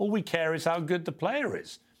irrelevant. All we care is how good the player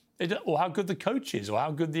is, or how good the coach is, or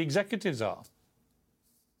how good the executives are.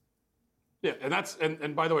 Yeah,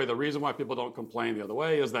 and by the way, the reason why people don't complain the other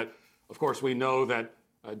way is that, of course, we know that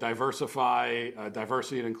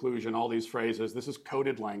diversity and inclusion, all these phrases, this is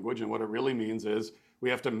coded language, and what it really means is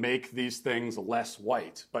we have to make these things less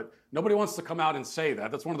white. But nobody wants to come out and say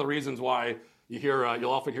that. That's one of the reasons why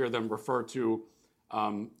you'll often hear them refer to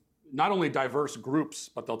not only diverse groups,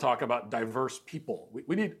 but they'll talk about diverse people.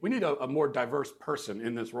 We need a more diverse person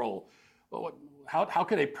in this role. Well, how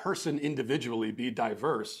could a person individually be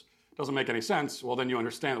diverse? Doesn't make any sense. Well, then you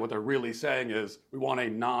understand that what they're really saying is we want a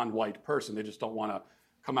non-white person. They just don't want to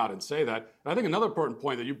come out and say that. And I think another important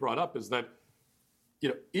point that you brought up is that,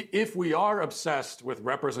 if we are obsessed with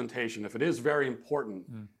representation, if it is very important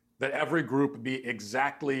that every group be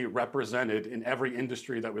exactly represented in every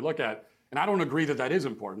industry that we look at, and I don't agree that that is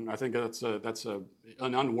important. I think that's an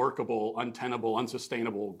unworkable, untenable,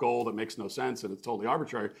 unsustainable goal that makes no sense and it's totally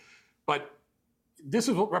arbitrary. But this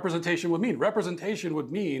is what representation would mean. Representation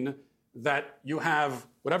would mean that you have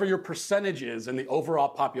whatever your percentage is in the overall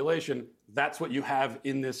population, that's what you have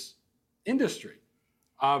in this industry.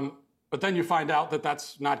 But then you find out that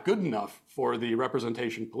that's not good enough for the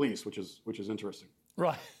representation police, which is interesting.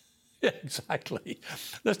 Right. Yeah, exactly.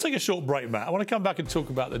 Let's take a short break, Matt. I want to come back and talk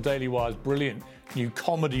about the Daily Wire's brilliant new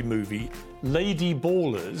comedy movie, Lady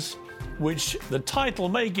Ballers, which the title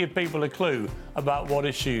may give people a clue about what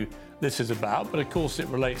issue this is about. But of course, it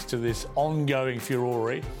relates to this ongoing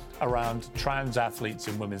furore around trans athletes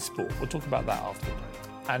in women's sport. We'll talk about that after the break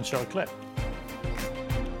and show a clip.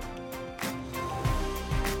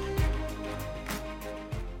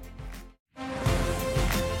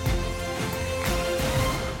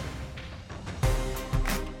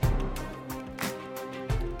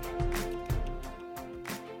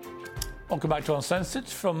 Welcome back to Uncensored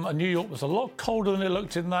from New York. It was a lot colder than it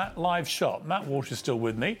looked in that live shot. Matt Walsh is still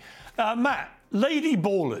with me. Matt, Lady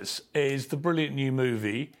Ballers is the brilliant new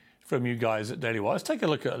movie from you guys at Daily Wire. Let's take a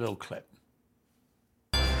look at a little clip.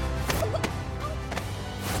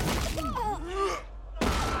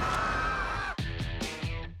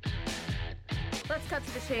 Let's cut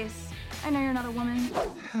to the chase. I know you're not a woman.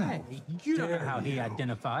 Hey, you don't know how he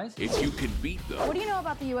identifies. If you can beat them. What do you know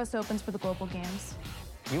about the U.S. Opens for the Global Games?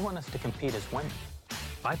 You want us to compete as women.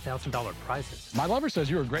 $5,000 prizes. My lover says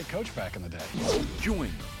you were a great coach back in the day. Join.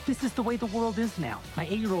 This is the way the world is now. My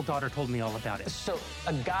 8-year-old daughter told me all about it. So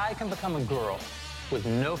a guy can become a girl with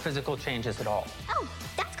no physical changes at all. Oh,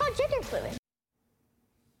 that's called gender fluid.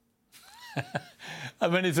 I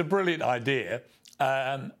mean, it's a brilliant idea.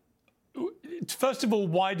 First of all,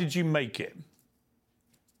 why did you make it?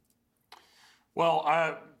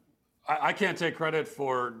 Well, I can't take credit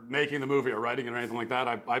for making the movie or writing it or anything like that.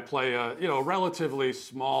 I play a relatively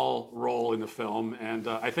small role in the film, and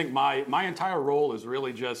I think my entire role is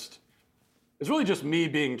really just me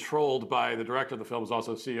being trolled by the director of the film, who's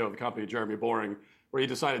also CEO of the company, Jeremy Boring, where he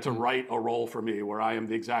decided to write a role for me where I am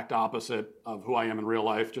the exact opposite of who I am in real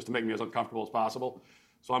life, just to make me as uncomfortable as possible.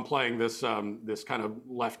 So I'm playing this kind of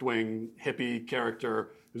left-wing hippie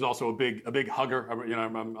character who's also a big hugger.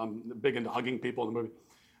 I'm big into hugging people in the movie.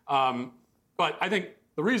 But I think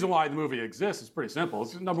the reason why the movie exists is pretty simple.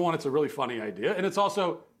 Number one, it's a really funny idea, and it's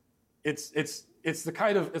also it's the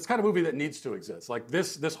kind of movie that needs to exist. Like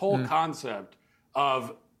this whole concept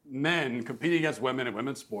of men competing against women in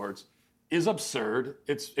women's sports is absurd.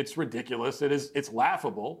 It's ridiculous. It's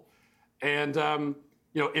laughable, and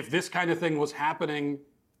if this kind of thing was happening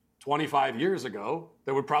 25 years ago,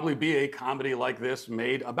 there would probably be a comedy like this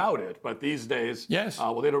made about it. But these days, yes.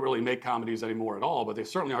 Well, they don't really make comedies anymore at all, but they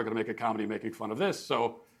certainly are going to make a comedy making fun of this.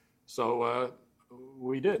 So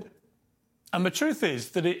we did. And the truth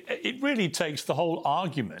is that it really takes the whole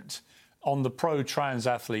argument on the pro-trans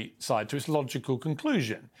athlete side to its logical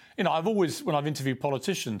conclusion. I've always, when I've interviewed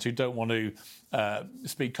politicians who don't want to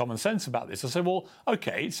speak common sense about this, I say, well,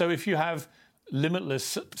 OK, so if you have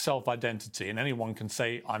limitless self-identity and anyone can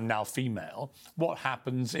say, I'm now female, what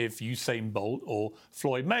happens if Usain Bolt or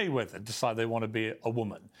Floyd Mayweather decide they want to be a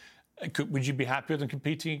woman? Would you be happier than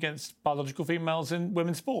competing against biological females in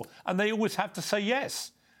women's sport? And they always have to say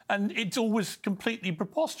yes. And it's always completely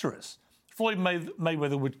preposterous. Floyd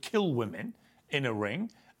Mayweather would kill women in a ring,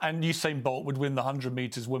 and Usain Bolt would win the 100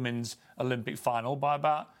 metres women's Olympic final by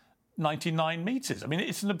about 99 metres. I mean,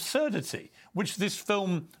 it's an absurdity, which this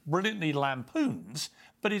film brilliantly lampoons,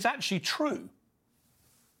 but is actually true.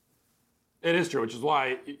 It is true, which is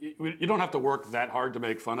why you don't have to work that hard to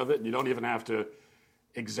make fun of it, and you don't even have to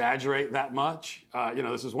exaggerate that much.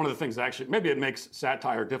 This is one of the things that actually, maybe it makes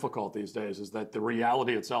satire difficult these days, is that the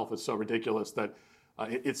reality itself is so ridiculous that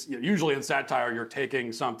it's usually in satire you're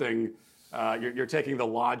taking something, you're taking the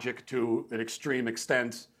logic to an extreme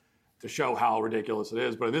extent to show how ridiculous it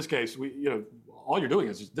is. But in this case, all you're doing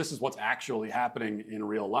is this is what's actually happening in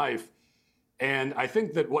real life. And I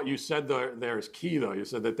think that what you said there is key, though. You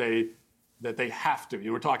said that they have to.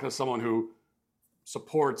 You were talking to someone who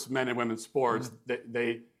supports men and women's sports.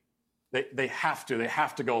 They have to. They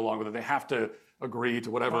have to go along with it. They have to agree to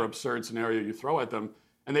whatever absurd scenario you throw at them.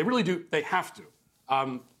 And they really do. They have to.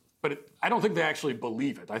 But I don't think they actually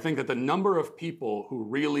believe it. I think that the number of people who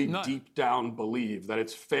really deep down believe that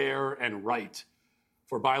it's fair and right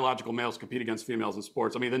for biological males to compete against females in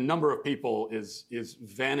sports, I mean, the number of people is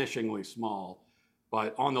vanishingly small.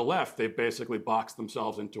 But on the left, they've basically boxed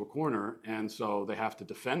themselves into a corner, and so they have to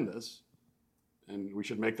defend this, and we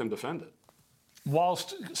should make them defend it.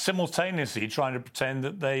 Whilst simultaneously trying to pretend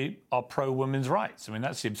that they are pro-women's rights. I mean,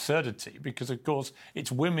 that's the absurdity, because, of course,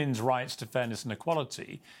 it's women's rights to fairness and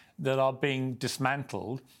equality that are being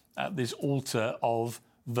dismantled at this altar of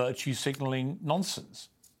virtue-signalling nonsense.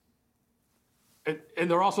 And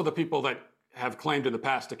there are also the people that have claimed in the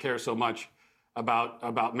past to care so much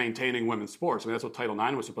about maintaining women's sports. I mean, that's what Title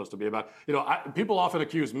IX was supposed to be about. People often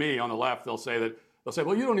accuse me on the left. They'll say,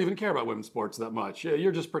 well, you don't even care about women's sports that much.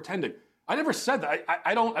 You're just pretending. I never said that.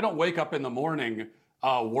 I don't wake up in the morning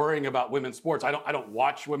worrying about women's sports. I don't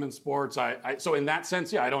watch women's sports. So in that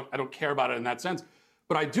sense, I don't care about it in that sense.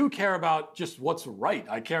 But I do care about just what's right.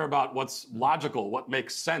 I care about what's logical, what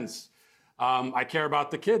makes sense. I care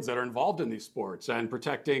about the kids that are involved in these sports and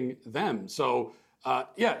protecting them. So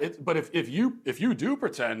but if you do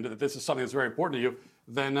pretend that this is something that's very important to you,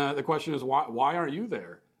 then the question is why aren't you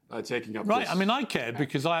there? Taking up right. This. I mean, I care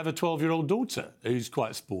because I have a 12-year-old daughter who's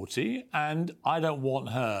quite sporty, and I don't want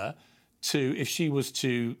her to, if she was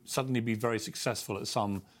to suddenly be very successful at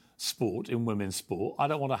some sport, in women's sport, I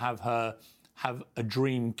don't want to have her have a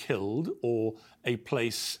dream killed or a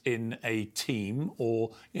place in a team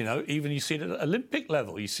or, even you see it at Olympic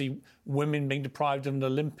level. You see women being deprived of an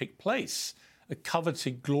Olympic place, a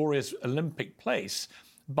coveted, glorious Olympic place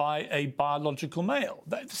by a biological male.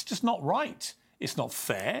 That's just not right. It's not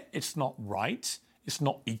fair, it's not right, it's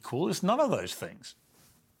not equal, it's none of those things.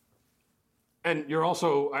 And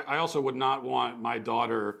I also would not want my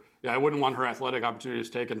daughter, I wouldn't want her athletic opportunities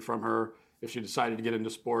taken from her if she decided to get into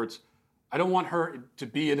sports. I don't want her to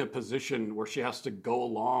be in a position where she has to go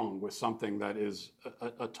along with something that is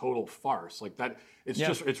a total farce. Like that,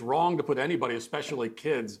 it's wrong to put anybody, especially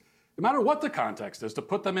kids, no matter what the context is, to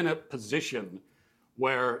put them in a position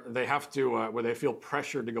where they have to, where they feel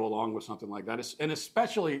pressured to go along with something like that. And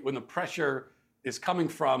especially when the pressure is coming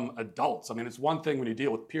from adults. I mean, it's one thing when you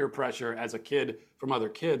deal with peer pressure as a kid from other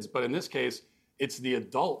kids, but in this case, it's the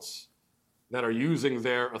adults that are using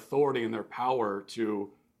their authority and their power to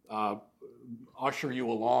usher you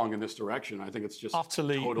along in this direction. I think it's just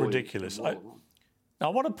utterly totally ridiculous. Now, I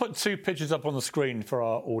want to put two pictures up on the screen for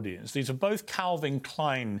our audience. These are both Calvin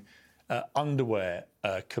Klein underwear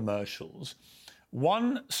commercials.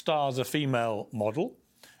 One stars a female model,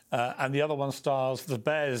 and the other one stars the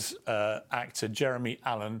Bears actor Jeremy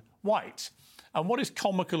Allen White. And what is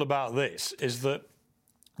comical about this is that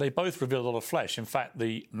they both reveal a lot of flesh. In fact,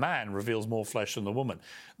 the man reveals more flesh than the woman.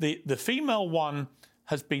 The female one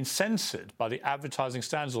has been censored by the Advertising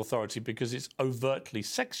Standards Authority because it's overtly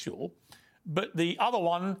sexual, but the other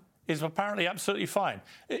one is apparently absolutely fine.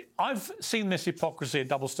 I've seen this hypocrisy and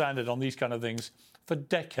double standard on these kind of things for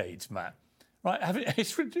decades, Matt. Right?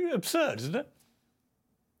 It's absurd, isn't it?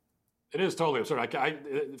 It is totally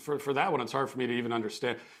absurd. For that one, it's hard for me to even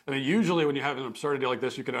understand. I mean, usually when you have an absurdity like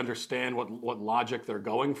this, you can understand what logic they're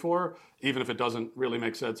going for, even if it doesn't really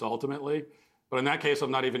make sense ultimately. But in that case,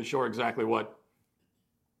 I'm not even sure exactly what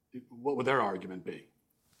would their argument be.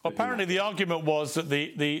 Apparently, the argument was that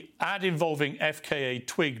the ad involving FKA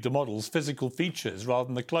twigged the model's physical features rather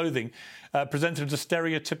than the clothing presented as a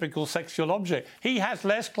stereotypical sexual object. He has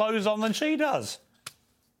less clothes on than she does.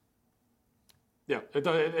 Yeah, it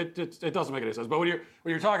doesn't make any sense. But when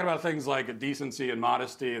you're talking about things like decency and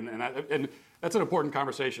modesty, and that's an important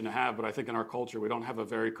conversation to have. But I think in our culture we don't have a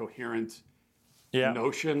very coherent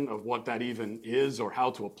notion of what that even is or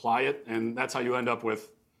how to apply it, and that's how you end up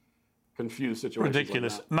with confused situations.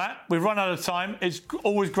 Ridiculous. Like Matt, we've run out of time. It's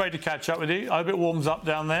always great to catch up with you. I hope it warms up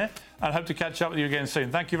down there, and I hope to catch up with you again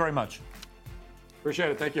soon. Thank you very much. Appreciate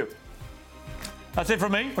it. Thank you. That's it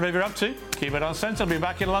from me. Whatever you're up to, keep it uncensored. I'll be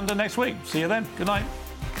back in London next week. See you then. Good night.